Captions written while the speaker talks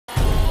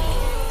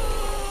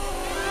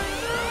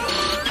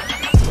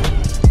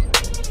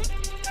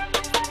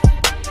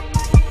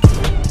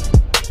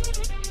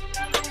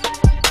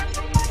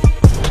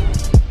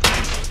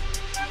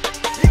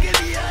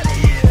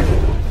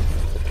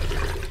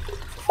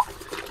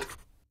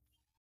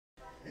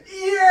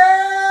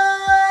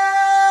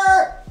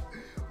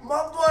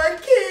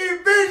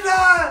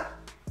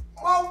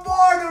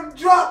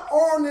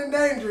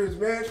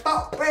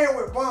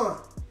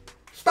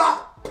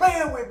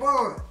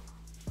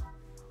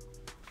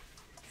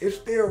It's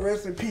still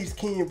rest in peace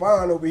King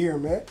Von over here,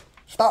 man.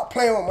 Stop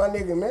playing with my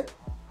nigga, man.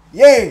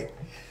 Yeah.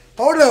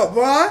 Hold up,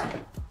 boy.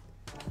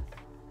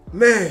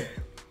 Man.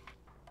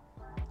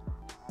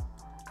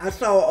 I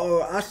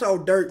saw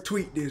Dirt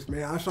tweet this,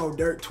 man. I saw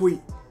Dirt tweet.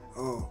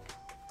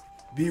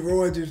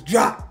 B-Roy just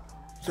dropped.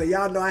 So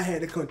y'all know I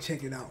had to come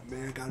check it out,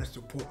 man. Gotta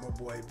support my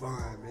boy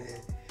Von,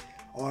 man.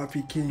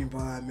 RP King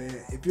Von,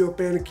 man. If you're a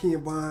fan of King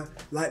Von,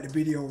 like the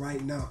video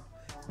right now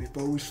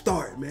before we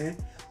start, man.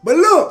 But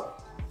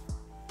look,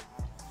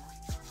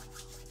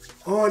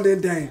 Armed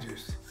and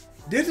Dangerous.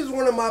 This is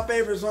one of my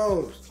favorite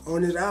songs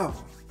on this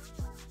album.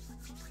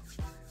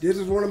 This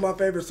is one of my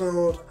favorite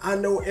songs. I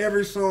know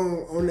every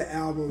song on the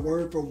album,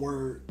 word for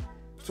word.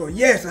 So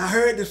yes, I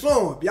heard the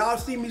song. If y'all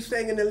see me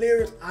singing the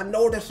lyrics, I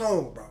know the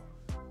song, bro.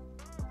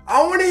 I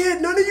don't want to hear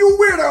none of you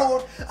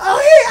weirdos. Oh,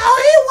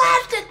 he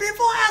watched it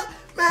before.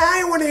 Man, I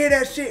ain't want to hear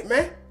that shit,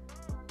 man.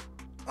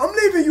 I'm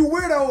leaving you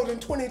weirdos in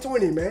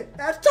 2020, man.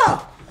 That's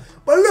tough.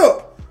 But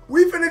look,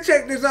 we finna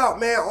check this out,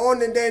 man.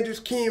 Armed and Dangerous,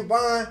 King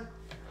Von.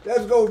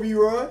 Let's go,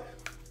 B-Roy.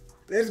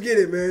 Let's get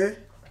it, man.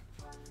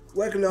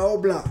 Welcome to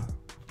Oblock.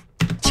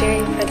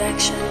 Cherry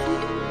Production.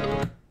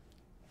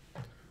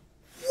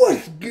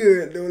 What's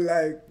good, though,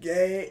 like,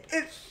 yeah?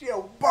 It's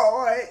your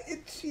boy.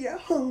 It's your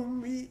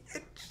homie.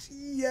 It's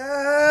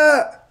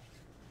ya.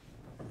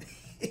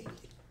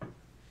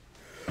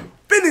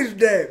 Finish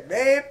that,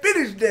 man.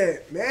 Finish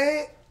that,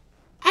 man.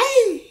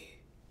 Hey.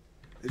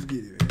 Let's get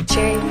it, man.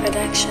 Cherry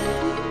Production.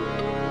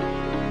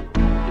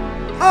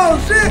 Oh,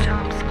 shit.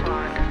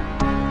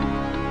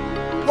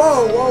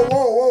 Whoa, whoa,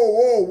 whoa, whoa,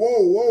 whoa,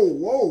 whoa, whoa,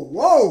 whoa,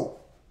 whoa.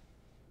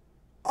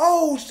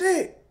 Oh,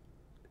 shit.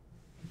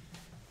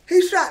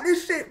 He shot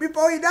this shit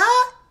before he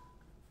died?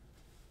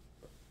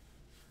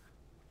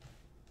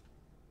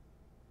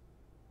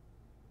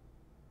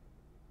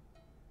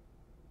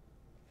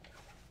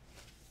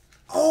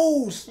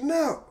 Oh,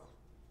 snap.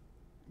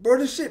 Bro,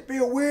 this shit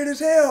feel weird as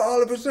hell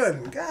all of a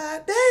sudden.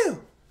 God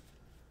damn.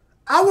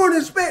 I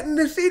wasn't expecting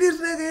to see this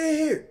nigga in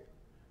here.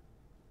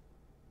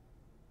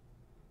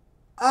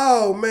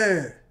 Oh,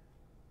 man.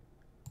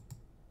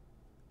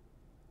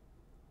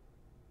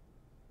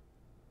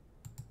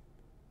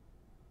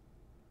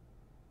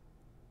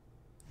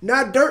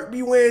 Not Dirt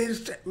be wearing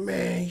his...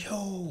 Man,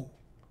 yo.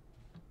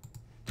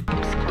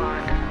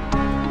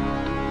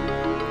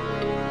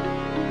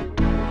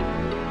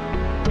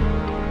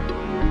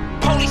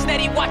 Police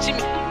steady watching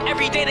me.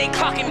 Every day they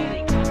clocking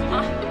me.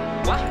 Huh?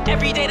 What?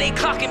 Every day they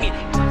clocking me.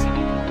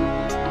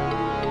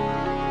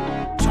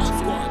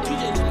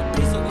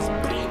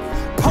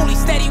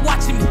 Police steady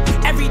watching me.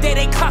 Every day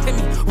they clocking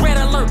me. Red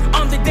alert,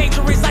 I'm the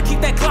dangerous. I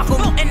keep that clock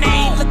on me. And they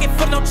ain't looking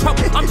for no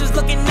trouble. I'm just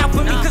looking out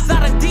for me. Cause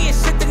I done did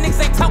shit the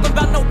niggas ain't talking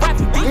about no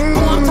rapping beat.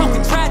 Oh, I'm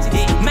talking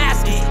tragedy,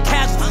 massacre,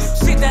 casualty.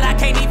 Shit that I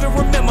can't even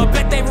remember.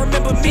 Bet they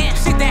remember me.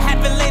 Shit that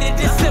happened late in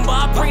December.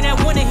 I bring that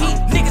winter heat.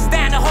 Niggas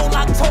down the whole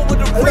October.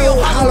 The real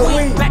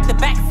Halloween. Back to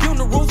back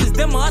funerals. It's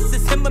them or us.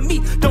 It's him or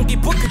me. Don't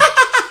get booked.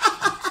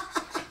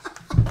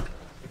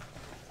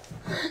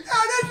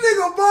 This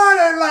nigga Von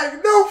ain't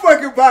like no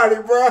fucking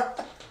body, bro.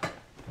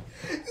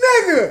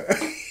 Nigga.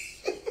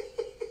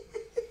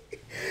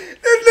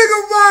 This nigga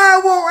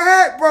Von won't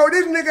hack, bro.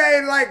 This nigga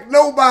ain't like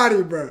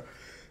nobody, bro.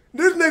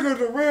 This nigga's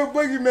a real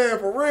boogeyman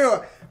for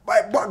real.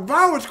 But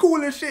Von was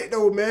cool as shit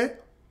though, man.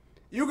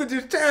 You could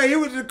just tell he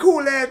was a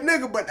cool ass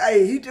nigga, but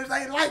hey, he just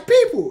ain't like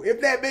people,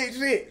 if that makes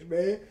sense,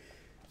 man.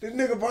 This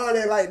nigga Von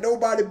ain't like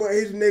nobody but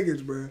his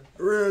niggas, bro.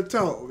 Real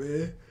talk,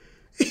 man.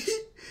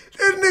 This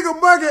nigga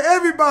mugging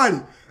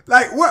everybody.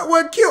 Like,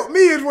 what killed me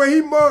is when he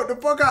mugged the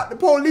fuck out the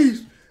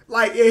police.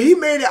 Like, yeah, he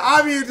made it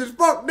obvious as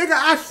fuck. Nigga,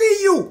 I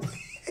see you.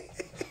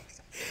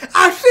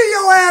 I see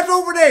your ass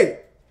over there.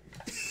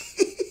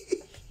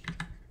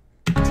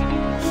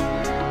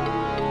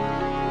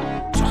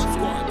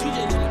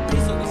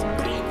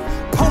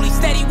 Police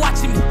steady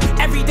watching me.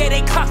 Every day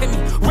they clocking me.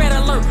 Red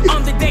alert,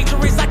 I'm the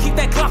dangerous. I keep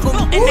that clock on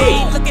me. And they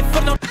ain't looking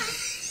for no...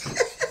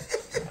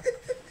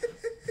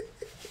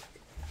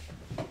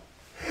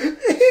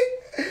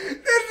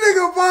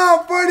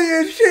 Von funny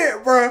as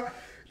shit, bro.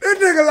 This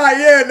nigga like,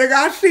 yeah, nigga,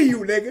 I see you,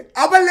 nigga.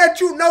 I'ma let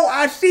you know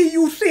I see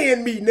you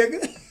seeing me, nigga.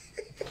 This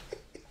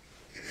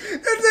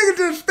nigga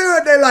just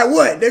stood there like,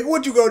 what, nigga?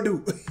 What you gonna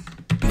do?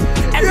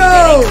 Every day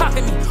they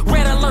clocking me.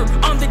 Red alert,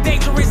 I'm the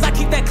dangerous. I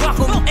keep that clock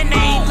on me. And they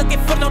ain't looking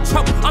for no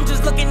trouble. I'm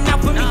just looking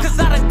out for me. Cause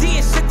I done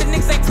did shit the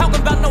niggas ain't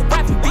talking about no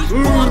rapping beat.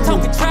 Oh, I'm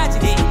talking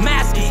tragedy,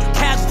 massacre,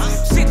 casualty.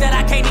 Shit that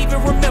I can't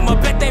even remember.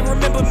 Bet they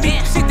remember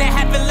me. Shit that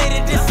happened late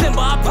in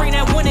December. I bring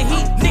that winter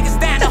heat. Niggas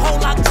down the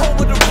whole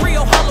October. The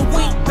real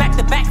Halloween. Back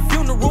to back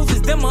funerals.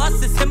 It's them or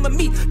us. It's him or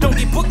me. Don't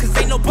get booked cause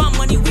ain't no bomb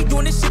money. We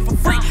doing this shit for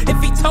free.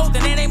 If he told,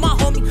 then it ain't my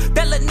homie.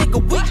 That little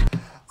nigga weak.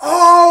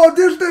 Oh,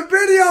 this the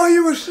video he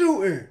was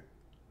shooting.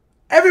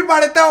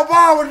 Everybody thought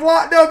Von was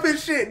locked up and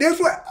shit. This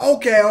what?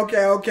 Okay.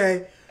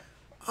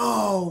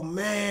 Oh,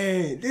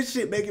 man. This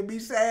shit making me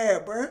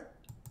sad, bro.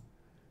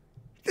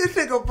 This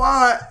nigga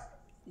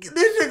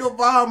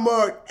Von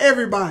mugged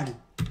everybody.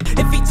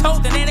 If he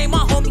told, then it ain't my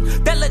homie.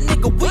 That little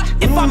nigga weak.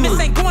 If I miss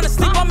ain't going to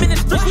sleep, I'm in the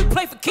streets. We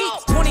play for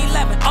keeps. 20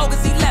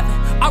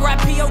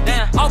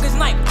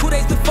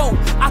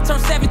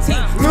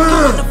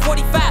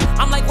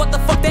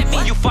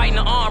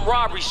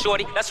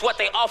 shorty, that's what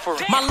they offer.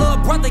 My little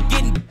brother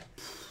getting.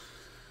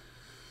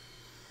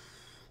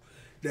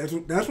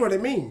 That's what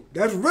it means.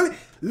 That's really,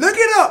 look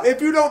it up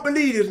if you don't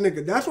believe this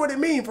nigga. That's what it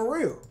means for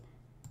real.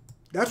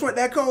 That's what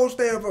that code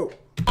stand for.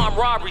 On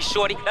robbery,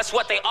 shorty, that's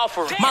what they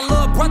offer. My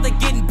little brother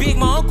getting big,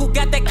 my uncle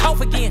got that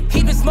cough again.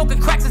 He been smoking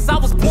crack since I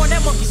was born,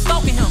 that monkey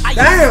stalking him. I used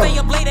to stay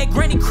up late at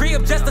granny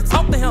crib just to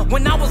talk to him.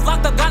 When I was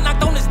locked up, got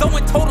knocked on his door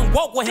and told him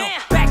walk with him.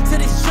 Back to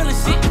this chillin'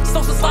 shit,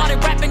 social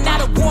started rapping,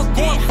 now the war's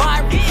going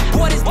viral.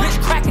 Boy, this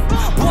bitch cracking,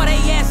 boy, they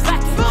ass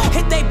lacking.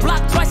 Hit they block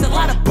twice, a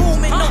lot of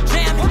booming, no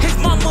jamming. His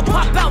mama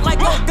pop out like,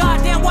 oh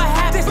goddamn, what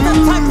happened? This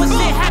the type of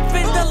shit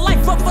happened, the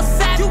life of a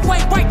sad. You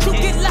ain't right, you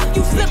get left,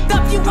 you slipped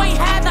up, you ain't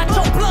had not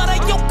your blood or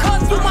your cuz.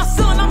 You my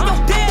son, I'm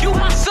your dad. You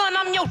my son,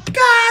 I'm your.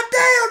 God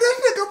damn, this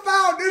nigga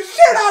found the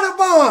shit out of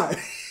Bond.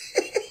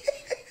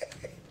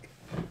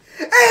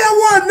 And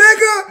one,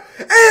 nigga.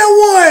 And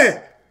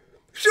one.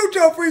 Shoot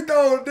your free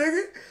throws,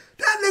 nigga.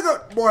 That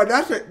nigga, boy,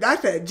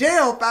 that's a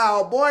jail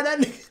foul, boy. That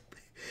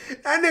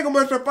nigga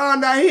must have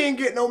found out he ain't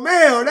get no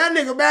mail. That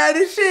nigga bad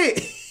as shit.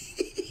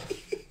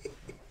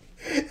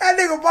 That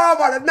nigga Bond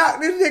about to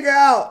knock this nigga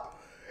out.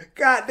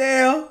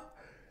 Goddamn.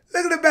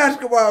 Look at the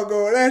basketball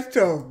going. That's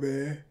tough,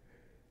 man.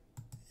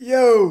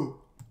 Yo,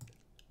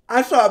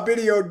 I saw a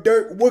video of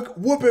Dirk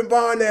whooping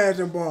Bond ass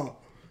and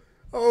ball.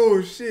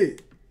 Oh,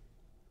 shit.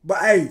 But,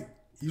 hey,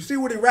 you see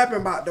what he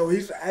rapping about, though?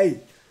 He said, hey,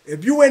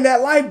 if you in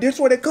that life, this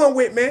what it come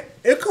with, man.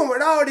 It come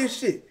with all this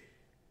shit.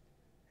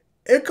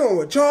 It come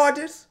with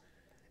charges.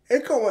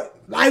 It come with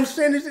life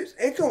sentences.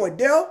 It come with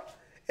death.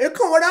 It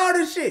come with all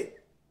this shit.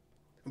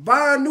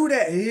 Bond knew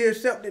that, and he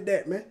accepted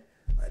that, man.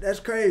 Like, that's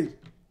crazy.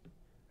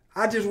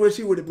 I just wish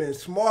he would have been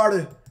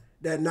smarter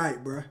that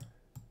night, bruh.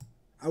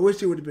 I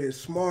wish he would have been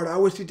smarter. I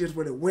wish he just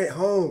would have went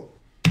home.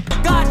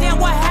 Goddamn,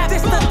 what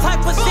happened? This the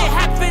type of shit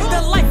happened,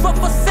 the life of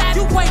a sad.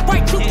 You ain't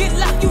right, you get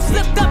left, you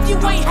slipped up, you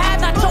ain't had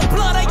not your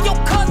blood or your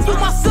cuz. You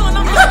my son,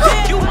 I'm your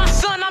daddy. You my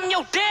son, I'm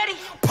your daddy.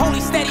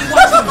 Police steady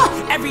watching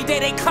me. Every day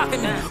they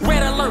clocking me.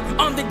 Red alert,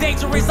 I'm the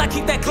dangerous, I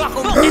keep that Glock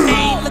on me. And they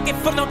ain't looking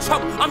for no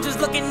trouble, I'm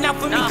just looking out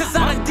for me. Cause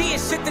I done did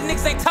shit the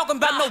niggas ain't talking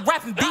about, no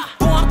rapping beat.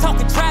 Boy, I'm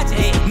talking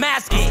tragedy,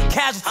 massacres,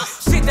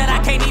 casualties. Shit that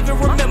I can't even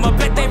remember,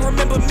 bet they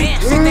remember me.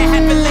 Shit that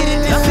happened late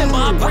in December,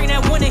 I bring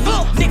that winter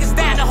heat. Niggas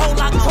stand the whole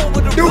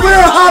October. The real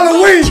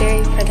Halloween.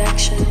 Cherry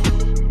Production.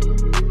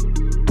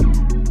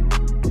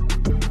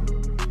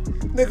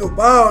 Nigga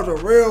Bond's a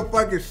real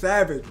fucking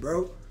savage,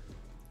 bro.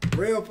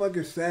 Real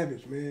fucking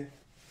savage, man.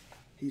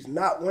 He's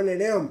not one of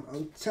them.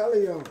 I'm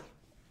telling y'all.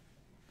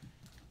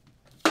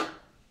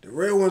 The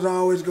real ones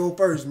always go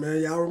first,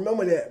 man. Y'all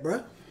remember that,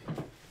 bro.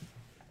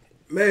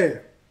 Man.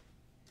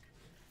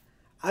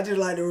 I just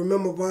like to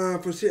remember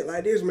Bond for shit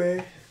like this,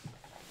 man.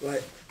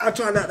 Like, I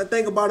try not to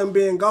think about him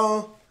being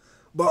gone.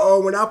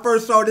 But when I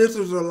first saw this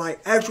was a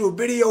like actual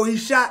video he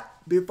shot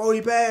before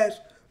he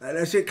passed, like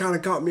that shit kind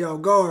of caught me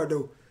off guard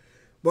though.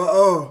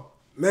 But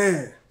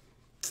man,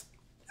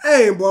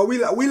 hey boy,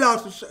 we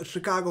lost a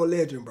Chicago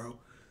legend, bro.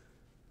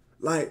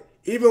 Like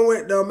even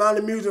with the amount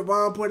of music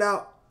Bond put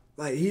out,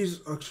 like he's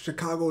a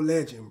Chicago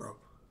legend, bro.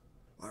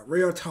 Like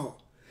real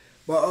talk.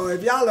 But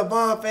if y'all a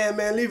Bond fan,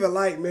 man, leave a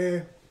like,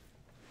 man.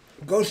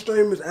 Go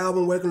stream his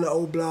album, Welcome to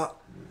Oblock.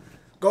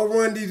 Go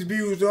run these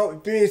views up.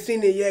 If you ain't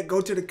seen it yet,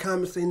 go to the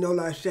comments, say No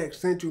Lie Shaq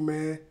sent you,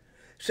 man.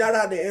 Shout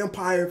out to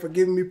Empire for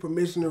giving me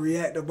permission to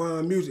react to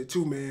Bond music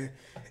too, man.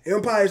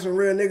 Empire some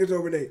real niggas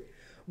over there.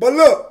 But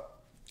look,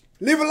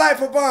 leave a like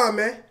for Bond,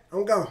 man.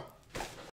 I'm gone.